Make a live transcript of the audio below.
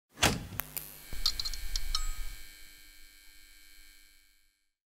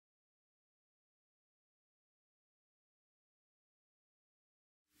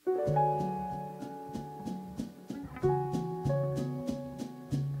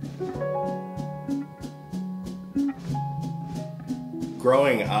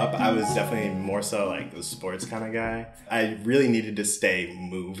Growing up, I was definitely more so like the sports kind of guy. I really needed to stay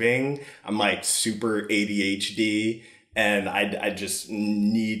moving. I'm like super ADHD and I just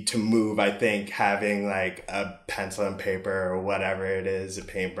need to move. I think having like a pencil and paper or whatever it is, a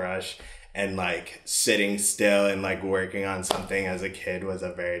paintbrush, and like sitting still and like working on something as a kid was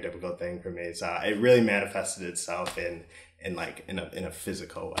a very difficult thing for me. So it really manifested itself in a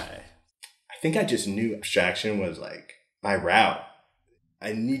physical way. I think I just knew abstraction was like my route.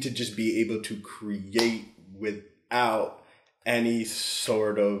 I need to just be able to create without any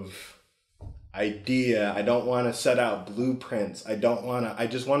sort of idea. I don't want to set out blueprints. I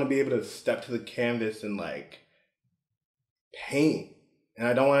just want to be able to step to the canvas and like paint. And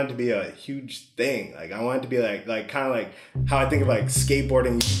I don't want it to be a huge thing. Like I want it to be like kind of like how I think of like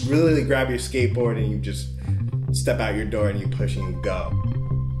skateboarding. You really grab your skateboard and you just step out your door and you push and you go.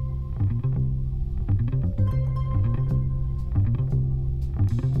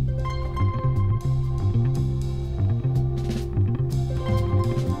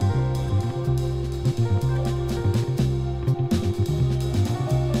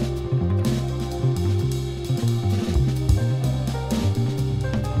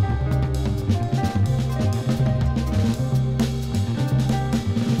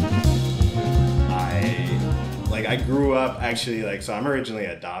 I grew up actually so I'm originally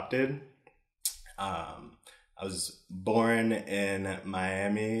adopted. I was born in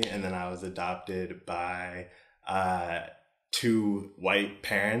Miami and then I was adopted by two white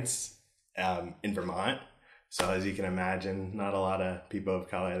parents in Vermont. So as you can imagine, not a lot of people of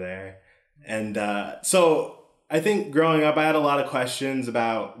color there. And so I think growing up, I had a lot of questions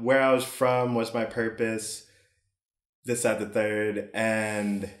about where I was from, what's my purpose, this, that, the third.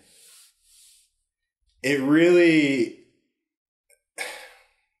 And it really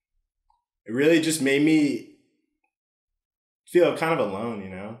just made me feel kind of alone, you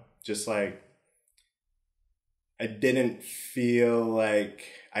know? Just like I didn't feel like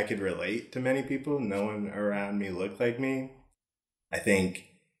I could relate to many people. No one around me looked like me. I think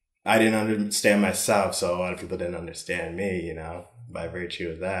I didn't understand myself, so a lot of people didn't understand me, you know, by virtue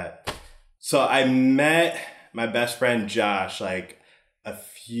of that. So I met my best friend Josh like a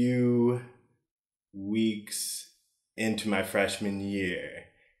few weeks into my freshman year,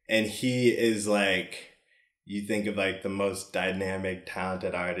 and he is like, you think of like the most dynamic,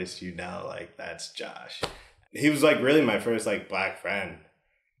 talented artist, you know, like that's Josh. He was like really my first like Black friend,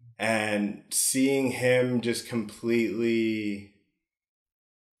 and seeing him just completely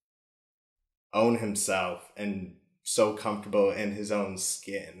own himself and so comfortable in his own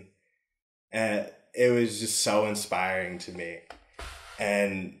skin, and it was just so inspiring to me.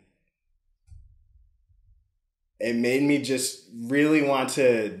 And it made me just really want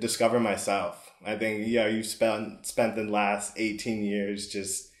to discover myself. I think, you spent the last 18 years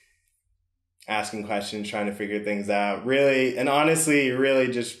just asking questions, trying to figure things out, really, and honestly, really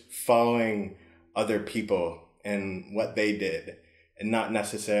just following other people and what they did and not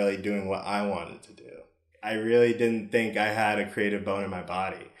necessarily doing what I wanted to do. I really didn't think I had a creative bone in my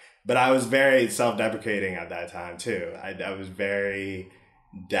body, but I was very self-deprecating at that time too. I was very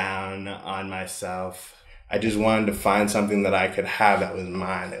down on myself. I just wanted to find something that I could have that was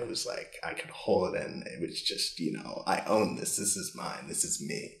mine. It was like I could hold it in. It was just, I own this. This is mine. This is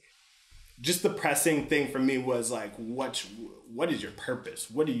me. Just the pressing thing for me was like, what is your purpose?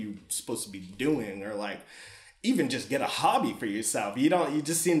 What are you supposed to be doing? Or like, even just get a hobby for yourself. You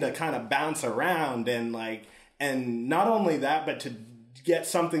just seem to kind of bounce around and not only that, but to get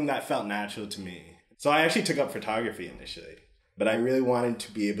something that felt natural to me. So I actually took up photography initially, but I really wanted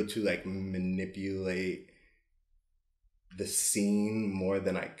to be able to like manipulate the scene more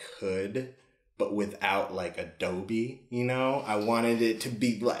than I could, but without like Adobe, I wanted it to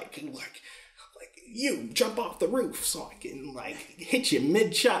be like you jump off the roof so I can like hit you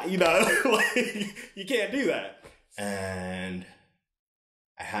mid-shot, like you can't do that. And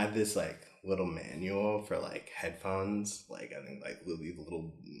I had this like little manual for like headphones, like I think like these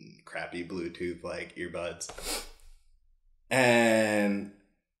little crappy Bluetooth like earbuds. And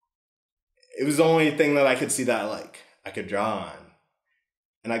it was the only thing that I could see that like I could draw on.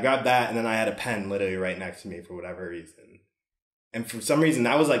 And I grabbed that, and then I had a pen literally right next to me for whatever reason. And for some reason,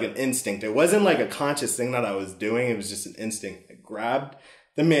 that was like an instinct. It wasn't like a conscious thing that I was doing. It was just an instinct. I grabbed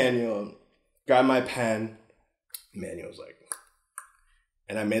the manual, grabbed my pen. The manual was like,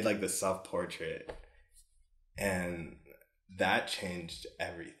 and I made like this self-portrait. And that changed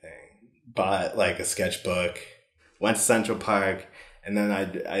everything. Bought like a sketchbook, went to Central Park, And then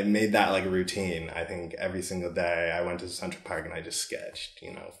I made that like a routine. I think every single day I went to Central Park and I just sketched,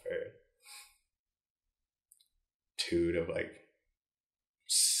 for 2 to like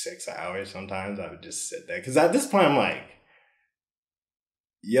 6 hours sometimes. I would just sit there. Because at this point I'm like,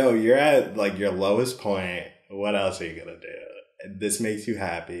 yo, you're at like your lowest point. What else are you going to do? This makes you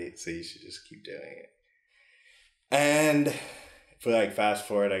happy, so you should just keep doing it. And if we like fast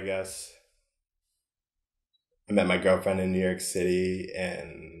forward, I guess, I met my girlfriend in New York City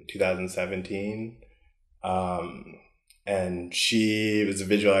in 2017. And she was a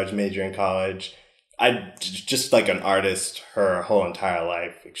visual arts major in college. I just like an artist her whole entire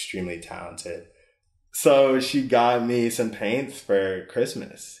life, extremely talented. So she got me some paints for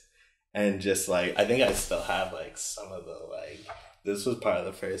Christmas. And just like, I think I still have like some of the like, this was part of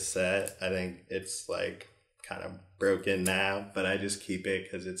the first set. I think it's like kind of broken now, but I just keep it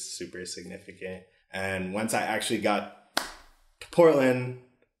because it's super significant. And once I actually got to Portland,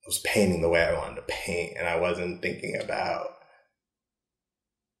 I was painting the way I wanted to paint, and I wasn't thinking about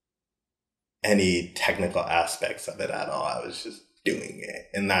any technical aspects of it at all. I was just doing it.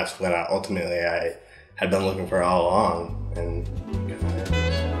 And that's what I had been looking for all along, and kind of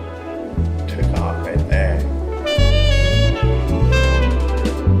just took off right there.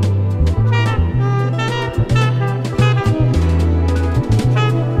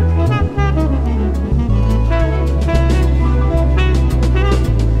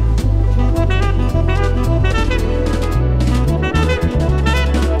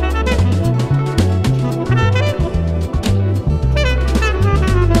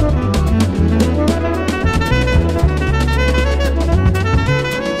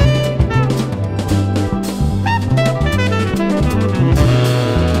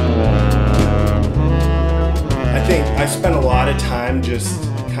 I spent a lot of time just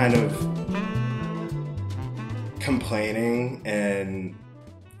kind of complaining and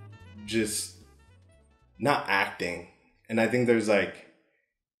just not acting. And I think there's like,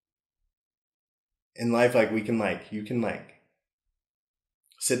 in life, like you can like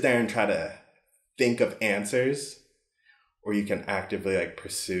sit there and try to think of answers, or you can actively like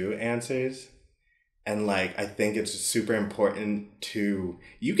pursue answers. And like, I think it's super important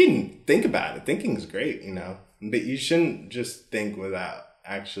you can think about it. Thinking is great, but you shouldn't just think without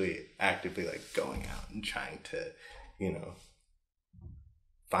actually actively like going out and trying to,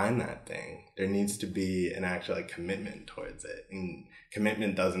 find that thing. There needs to be an actual like commitment towards it. And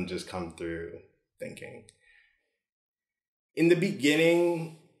commitment doesn't just come through thinking. In the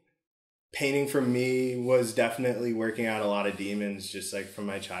beginning, painting for me was definitely working out a lot of demons, just like from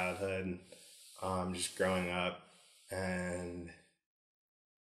my childhood, just growing up. And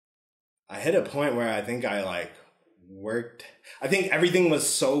I hit a point where I think I think everything was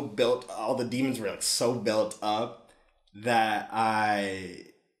so built, all the demons were like so built up that I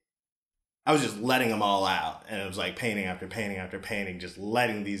was just letting them all out. And it was like painting after painting after painting, just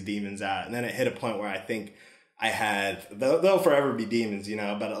letting these demons out. And then it hit a point where I think I had, they'll forever be demons,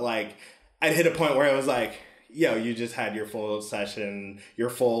 but like I'd hit a point where it was like, yo, you just had your full session, your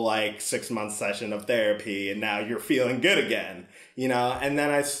full like 6-month session of therapy, and now you're feeling good again, And then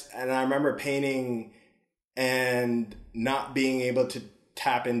I remember painting and not being able to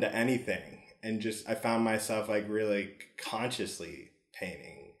tap into anything, and just I found myself like really consciously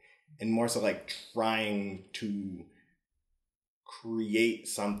painting, and more so like trying to create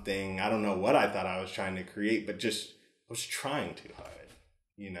something. I don't know what I thought I was trying to create, but just I was trying too hard,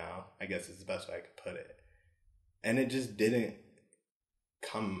 I guess is the best way I could put it. And it just didn't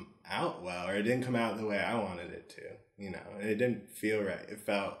come out well, or it didn't come out the way I wanted it to, and it didn't feel right. It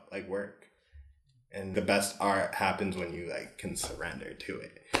felt like work. And the best art happens when you like can surrender to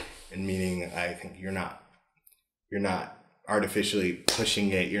it. And meaning, I think you're not artificially pushing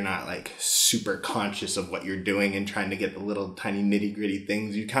it. You're not like super conscious of what you're doing and trying to get the little tiny nitty gritty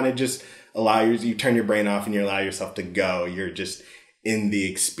things. You kind of just you turn your brain off and you allow yourself to go. You're just in the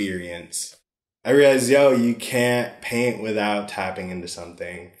experience. I realized, you can't paint without tapping into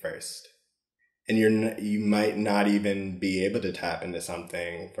something first. And you might not even be able to tap into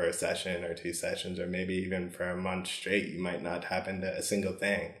something for a session or 2 sessions, or maybe even for a month straight. You might not tap into a single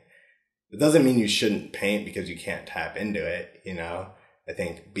thing. It doesn't mean you shouldn't paint because you can't tap into it, I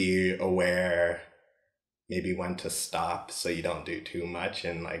think be aware maybe when to stop so you don't do too much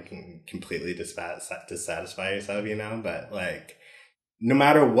and like completely dissatisfy yourself, but like, no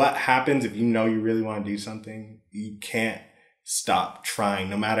matter what happens, if you really want to do something, you can't stop trying.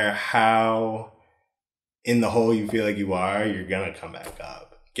 No matter how in the hole you feel like you are, you're going to come back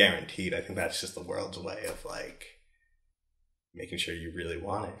up. Guaranteed. I think that's just the world's way of like making sure you really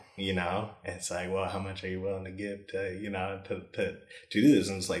want it, you know? And it's like, well, how much are you willing to give to, you know, to do this?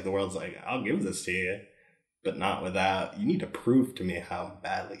 And it's like, the world's like, I'll give this to you, but not without, you need to prove to me how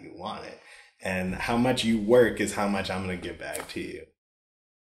badly you want it. And how much you work is how much I'm going to give back to you.